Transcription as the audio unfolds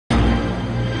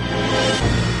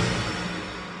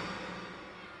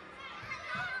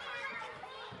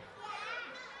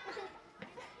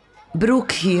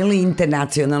Brook Hill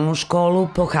International Školu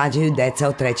pohađaju deca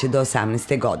od 3. do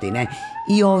 18. godine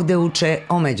i ovde uče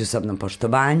o međusobnom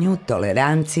poštovanju,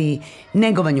 toleranciji,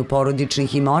 negovanju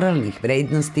porodičnih i moralnih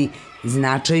vrednosti,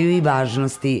 značaju i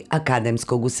važnosti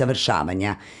akademskog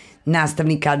usavršavanja.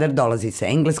 Nastavni kadar dolazi sa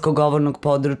engleskog govornog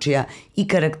područja i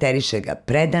karakteriše ga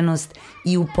predanost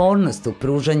i upornost u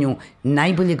pružanju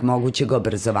najboljeg mogućeg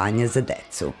obrazovanja za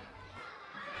decu.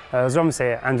 Zovem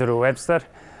se Andrew Webster.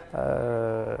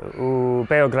 U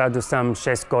Beogradu sam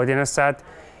 6 godina sad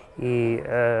i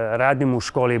radim u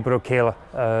školi Brook Hill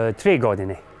 3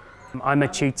 godine. I'm a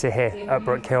tutor here at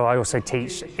Brook Hill. I also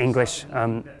teach English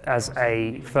as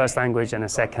a first language and a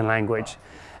second language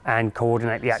and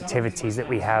coordinate the activities that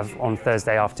we have on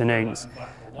Thursday afternoons.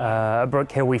 At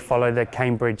Brook Hill we follow the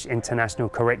Cambridge International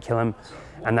Curriculum,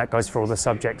 and that goes for all the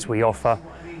subjects we offer.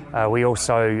 We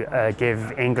also give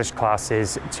English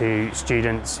classes to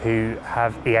students who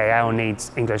have EAL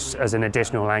needs English as an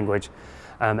additional language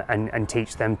and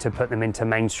teach them to put them into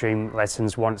mainstream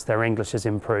lessons once their English is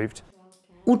improved.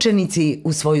 Učenici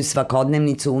u svoju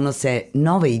svakodnevnicu unose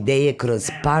nove ideje kroz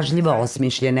pažljivo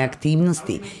osmišljene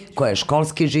aktivnosti koje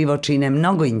školski život čine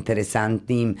mnogo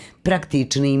interesantnijim,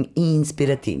 praktičnijim i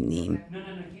inspirativnijim.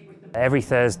 Every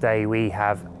Thursday we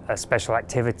have special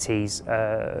activities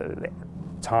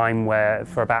time where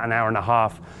for about an hour and a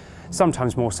half,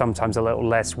 sometimes more, sometimes a little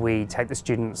less, we take the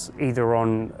students either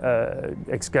on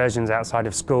excursions outside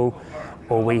of school,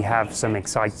 or we have some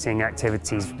exciting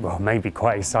activities, well, maybe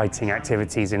quite exciting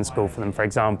activities in school for them. For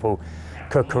example,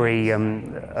 cookery,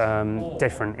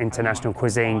 different international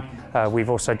cuisine.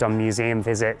 We've also done museum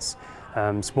visits,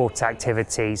 sports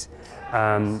activities,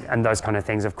 and those kind of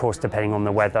things, of course, depending on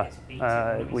the weather.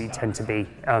 We tend to be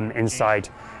inside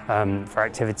for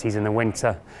activities in the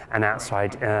winter and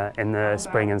outside in the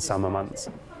spring and summer months.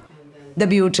 Da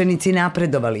bi učenici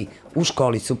napredovali, u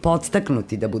školi su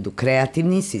podstaknuti da budu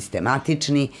kreativni,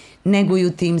 sistematični,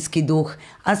 neguju timski duh,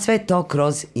 a sve to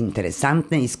kroz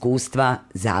interesantne iskustva,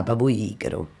 zabavu i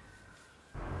igru.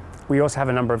 We also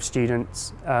have a number of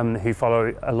students who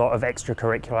follow a lot of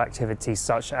extracurricular activities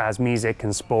such as music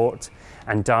and sport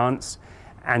and dance,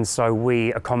 and so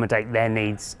we accommodate their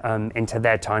needs into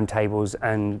their timetables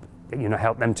and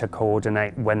help them to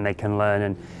coordinate when they can learn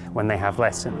and when they have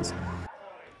lessons.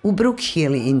 U Brook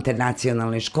Hill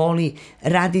Internacionalnoj školi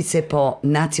radi se po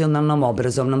nacionalnom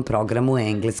obrazovnom programu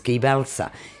engleske i Velsa,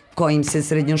 kojim se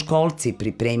srednjoškolci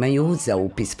pripremaju za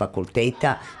upis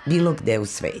fakulteta bilo gde u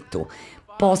svetu.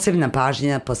 Posebna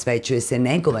pažnja posvećuje se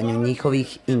negovanju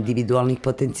njihovih individualnih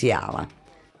potencijala.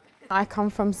 I come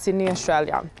from Sydney,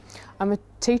 Australia. I'm a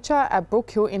teacher at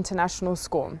Brook Hill International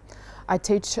School. I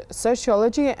teach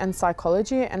sociology and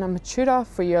psychology, and I'm a tutor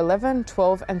for year 11,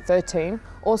 12 and 13,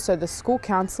 also the school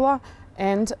counsellor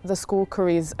and the school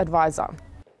careers advisor.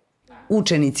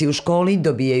 Učenici u školi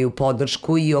dobijaju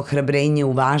podršku i ohrabrenje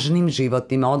u važnim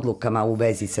životnim odlukama u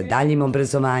vezi sa daljim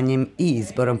obrazovanjem i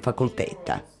izborom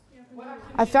fakulteta.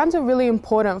 I found it really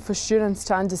important for students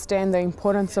to understand the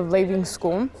importance of leaving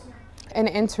school and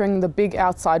entering the big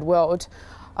outside world,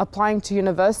 applying to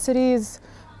universities,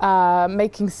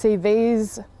 making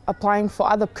CVs, applying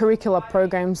for other curricular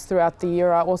programs throughout the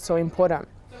year are also important.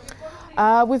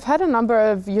 We've had a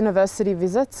number of university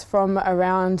visits from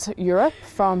around Europe,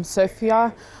 from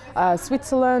Sofia,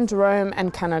 Switzerland, Rome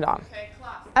and Canada.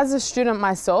 As a student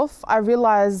myself, I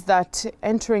realized that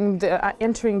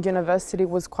entering university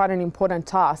was quite an important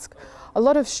task. A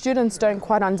lot of students don't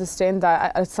quite understand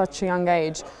that at such a young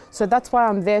age, so that's why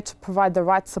I'm there to provide the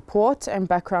right support and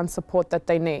background support that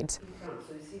they need.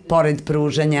 Pored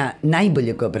pružanja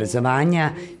najboljeg obrazovanja,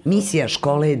 misija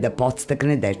škole je da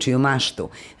podstakne dečiju maštu,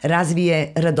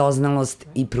 razvije radoznalost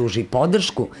i pruži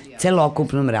podršku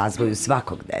celokupnom razvoju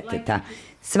svakog deteta.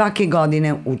 Svake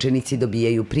godine učenici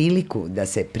dobijaju priliku da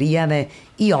se prijave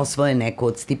i osvoje neku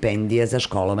od stipendija za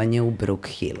školovanje u Brook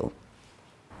Hillu.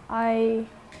 I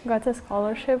got a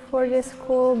scholarship for this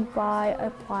school by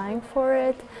applying for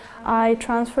it. I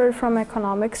transferred from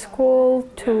economic school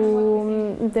to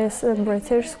this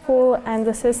British school, and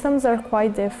the systems are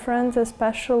quite different,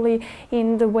 especially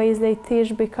in the ways they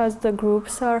teach, because the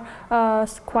groups are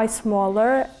quite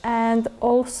smaller, and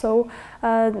also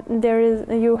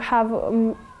you have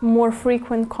more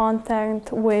frequent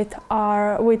contact with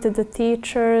the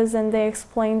teachers, and they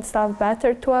explain stuff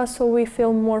better to us, so we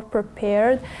feel more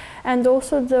prepared. And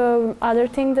also the other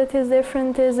thing that is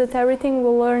different is that everything we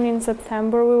learn in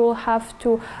September we will have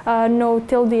to know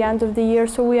till the end of the year,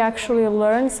 so we actually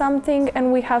learn something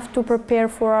and we have to prepare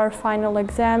for our final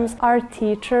exams. Our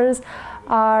teachers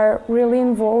are really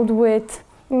involved with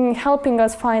helping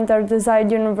us find our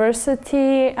desired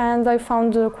university, and I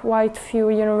found quite few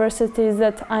universities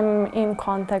that I'm in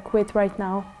contact with right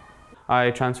now.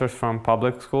 I transferred from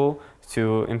public school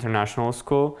to international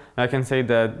school. I can say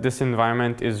that this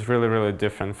environment is really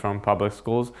different from public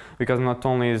schools, because not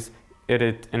only is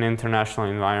it an international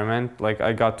environment, like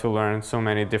I got to learn so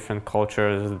many different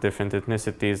cultures, different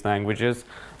ethnicities, languages,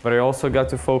 but I also got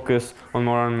to focus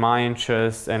more on my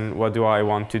interests and what do I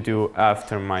want to do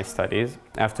after my studies,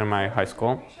 after my high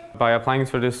school. By applying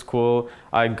for this school,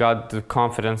 I got the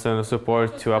confidence and the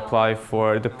support to apply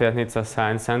for the Petnica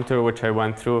Science Center, which I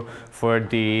went through for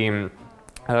the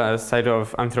side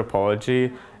of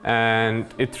anthropology, and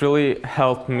it really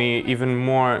helped me even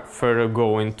more further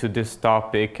go into this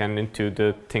topic and into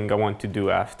the thing I want to do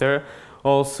after.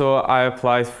 Also, I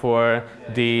applied for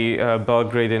the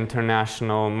Belgrade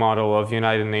International Model of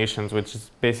United Nations, which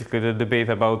is basically the debate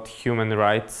about human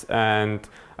rights, and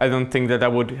I don't think that I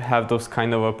would have those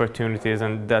kind of opportunities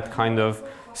and that kind of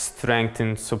strength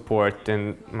and support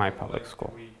in my public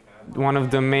school. One of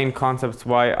the main concepts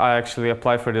why I actually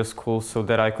applied for this school so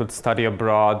that I could study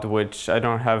abroad, which I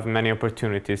don't have many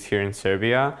opportunities here in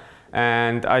Serbia.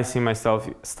 And I see myself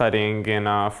studying in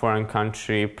a foreign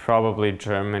country, probably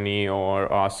Germany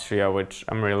or Austria, which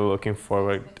I'm really looking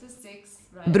forward.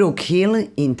 Brook Hill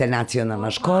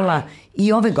Internacionalna škola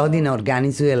i ove godine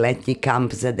organizuje letnji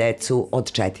kamp za decu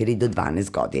od 4 do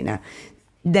 12 godina.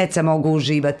 Deca mogu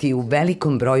uživati u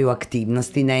velikom broju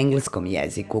aktivnosti na engleskom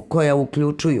jeziku, koja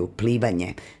uključuju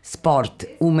plivanje, sport,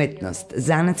 umetnost,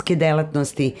 zanatske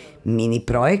delatnosti, mini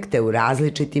projekte u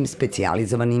različitim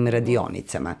specijalizovanim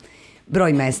radionicama.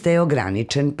 Broj mesta je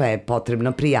ograničen, pa je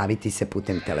potrebno prijaviti se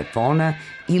putem telefona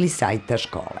ili sajta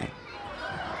škole.